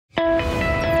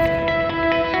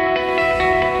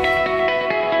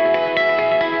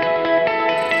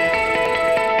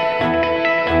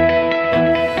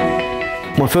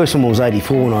first one was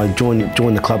 '84 when I joined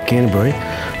the club Canterbury.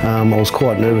 I was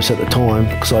quite nervous at the time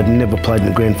because I'd never played in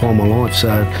the grand final in my life,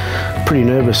 so pretty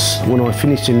nervous. When I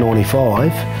finished in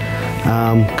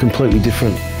 '95, completely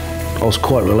different. I was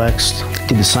quite relaxed,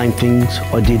 did the same things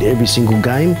I did every single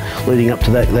game leading up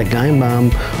to that game.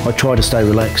 I tried to stay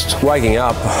relaxed. Waking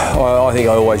up, I think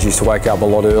I always used to wake up a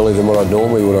lot earlier than what I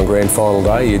normally would on grand final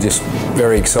day. You're just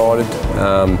very excited.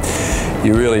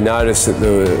 You really notice that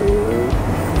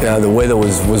the weather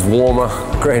was warmer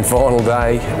grand final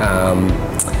day.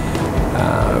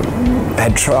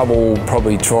 Had trouble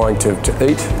probably trying to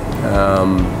eat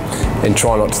and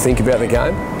try not to think about the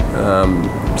game.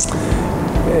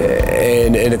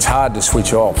 And it's hard to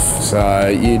switch off, so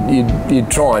you'd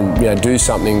try and do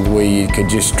something where you could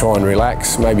just try and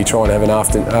relax, maybe try and have an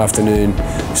afternoon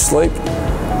sleep,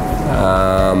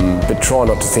 but try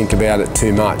not to think about it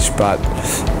too much. But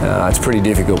it's pretty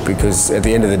difficult because at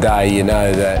the end of the day you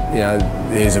know that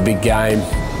there's a big game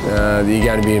that you're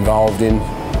going to be involved in.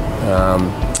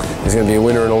 There's going to be a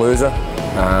winner and a loser.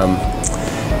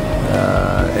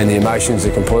 And the emotions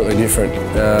are completely different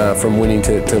from winning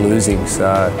to losing.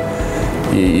 So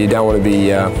you don't want to be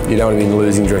in the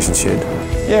losing dressing shed.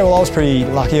 Yeah, well, I was pretty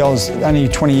lucky. I was only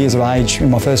 20 years of age in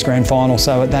my first grand final,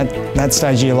 so at that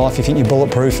stage of your life you think you're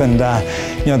bulletproof and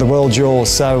the world's yours.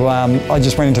 So I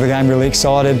just went into the game really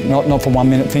excited, not for 1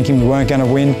 minute thinking we weren't going to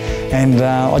win, and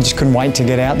I just couldn't wait to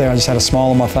get out there. I just had a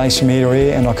smile on my face from ear to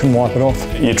ear and I couldn't wipe it off.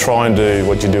 You try and do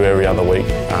what you do every other week,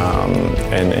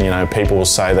 and people will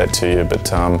say that to you,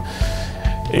 but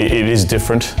it is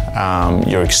different.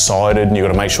 You're excited and you've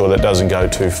got to make sure that doesn't go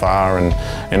too far,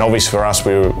 and obviously for us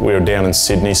we were down in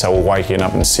Sydney, so we're waking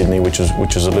up in Sydney, which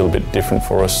is a little bit different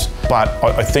for us. But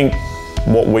I think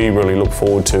what we really look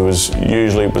forward to is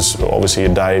usually it was obviously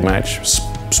a day match,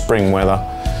 spring weather,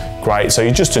 great, so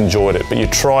you just enjoyed it, but you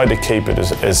tried to keep it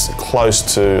as close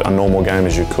to a normal game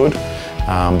as you could,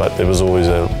 but there was always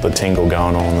the tingle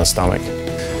going on in the stomach.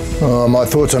 My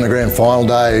thoughts on the grand final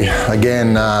day,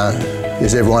 again,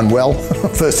 is everyone well?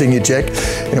 First thing you check.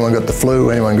 Anyone got the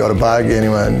flu? Anyone got a bug?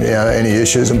 Anyone, any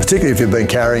issues? And particularly if you've been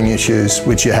carrying issues,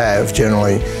 which you have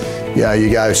generally,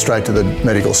 you go straight to the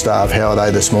medical staff. How are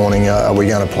they this morning? Are we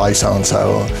going to play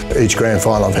so-and-so? Each grand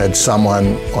final I've had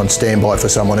someone on standby for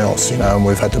someone else, and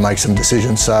we've had to make some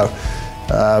decisions. So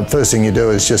first thing you do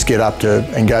is just get up to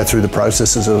and go through the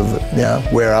processes of,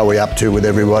 where are we up to with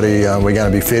everybody? We're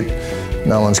going to be fit.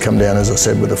 No one's come down, as I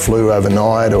said, with a flu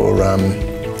overnight or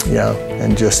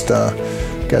and just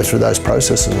go through those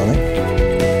processes, I think.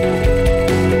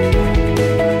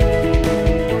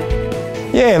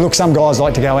 Yeah, look, some guys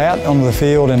like to go out onto the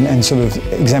field and sort of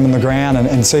examine the ground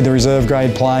and see the reserve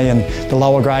grade play and the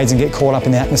lower grades and get caught up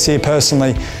in the atmosphere.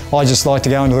 Personally, I just like to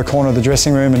go into the corner of the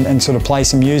dressing room and sort of play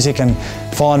some music and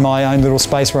find my own little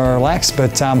space where I relax.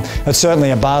 But it's certainly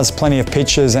a buzz, plenty of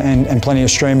pictures and plenty of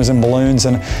streamers and balloons,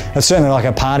 and it's certainly like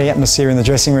a party atmosphere in the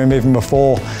dressing room even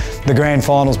before the grand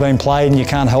final's been played, and you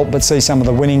can't help but see some of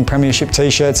the winning premiership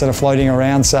t-shirts that are floating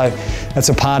around, so it's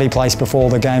a party place before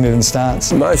the game even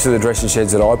starts. Most of the dressing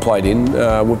sheds that I played in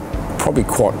were probably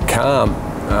quite calm.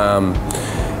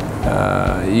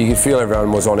 You could feel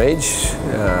everyone was on edge.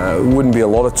 It wouldn't be a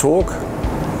lot of talk.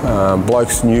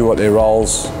 Blokes knew what their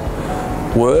roles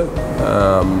were,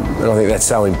 and I think that's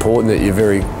so important that you're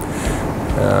very,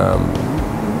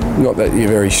 not that you're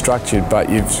very structured, but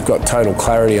you've got total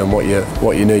clarity on what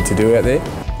you need to do out there.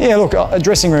 Yeah, look, a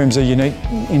dressing room's a unique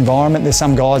environment. There's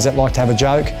some guys that like to have a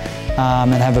joke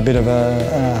and have a bit of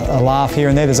a laugh here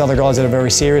and there. There's other guys that are very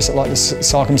serious that like to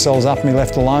psych themselves up and be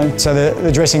left alone. So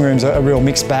the dressing room's a real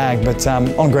mixed bag, but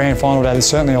on grand final day there's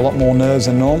certainly a lot more nerves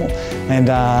than normal, and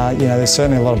there's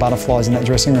certainly a lot of butterflies in that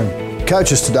dressing room.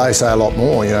 Coaches today say a lot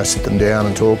more, sit them down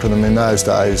and talk to them. In those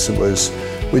days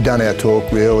we'd done our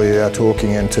talk really, our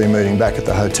talking and team meeting back at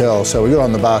the hotel. So we got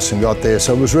on the bus and got there.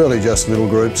 So it was really just little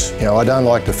groups. I don't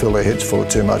like to fill their heads full of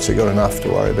too much. They've got enough to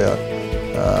worry about.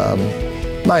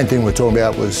 Main thing we're talking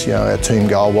about was our team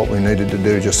goal, what we needed to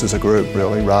do just as a group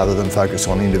really, rather than focus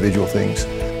on individual things.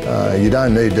 You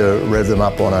don't need to rev them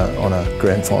up on a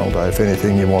grand final day. If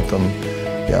anything, you want them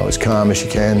as calm as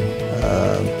you can.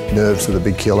 Nerves are the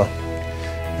big killer,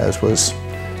 as was.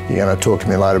 You're going to talk to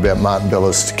me later about Martin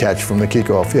Bella's catch from the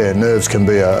kick-off. Yeah, nerves can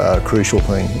be a crucial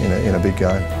thing in a big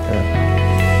game. Yeah.